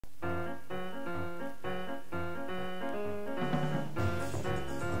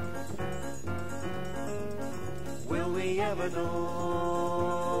ever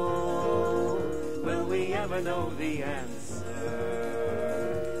know? Will we ever know the answer?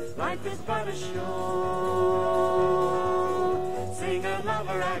 Life is but a show. Singer,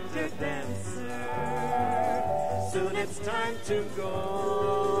 lover, actor, dancer. Soon it's time to go.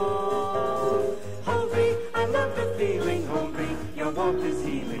 Hold me, I love the feeling. Hold me, your warmth is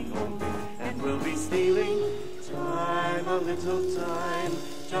healing. Hold me, and we'll be stealing time, a little time,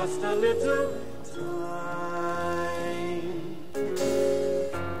 just a little time.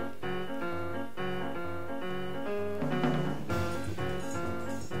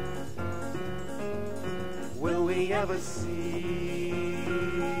 Will we ever see?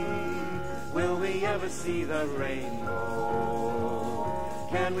 Will we ever see the rainbow?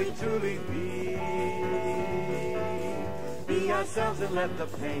 Can we truly be ourselves and let the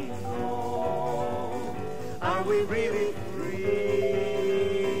pain go? Are we really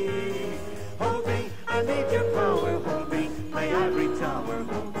free? Hold me, I need your power. Hold me, my ivory tower.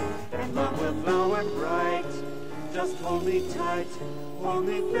 Hold me, and love will flower bright. Just hold me tight, hold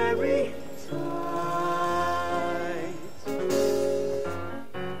me very tight.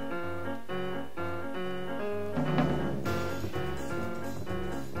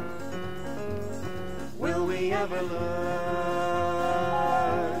 Will we ever learn?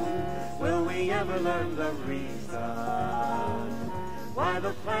 Will we ever learn the reason why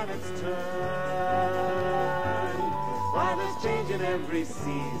the planets turn? Why there's change in every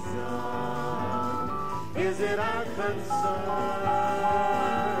season? Is it our concern?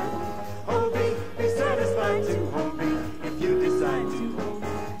 Hold me, be satisfied to hold me. If you decide to hold me,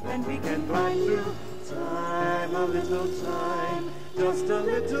 then we can glide through time, a little time, just a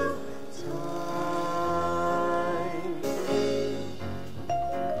little time.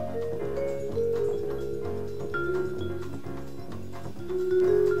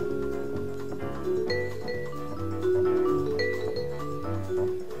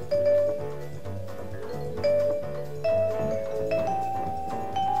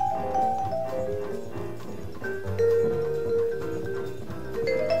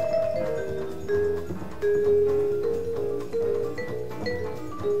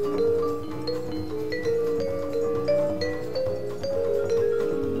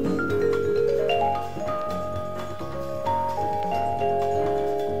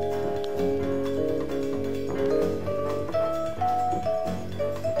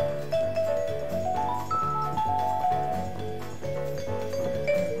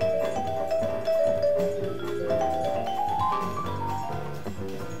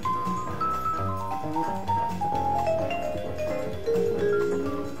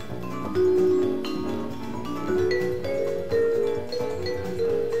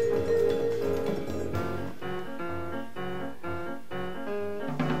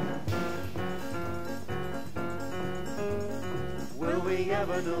 Will we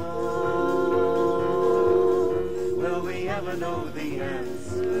ever know? Will we ever know the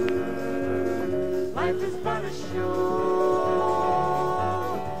answer? Life is but a show.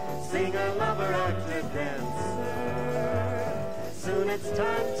 Singer, lover, actor, dancer. Soon it's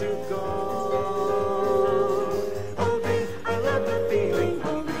time to go. Hold me, I love the feeling.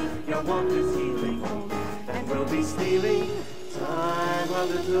 Hold me, your warmth is healing. Hold me, and we'll be stealing time, a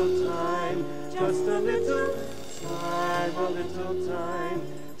little time, just a little time, a little time,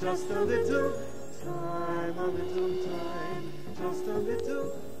 just a little time, a little time, just a little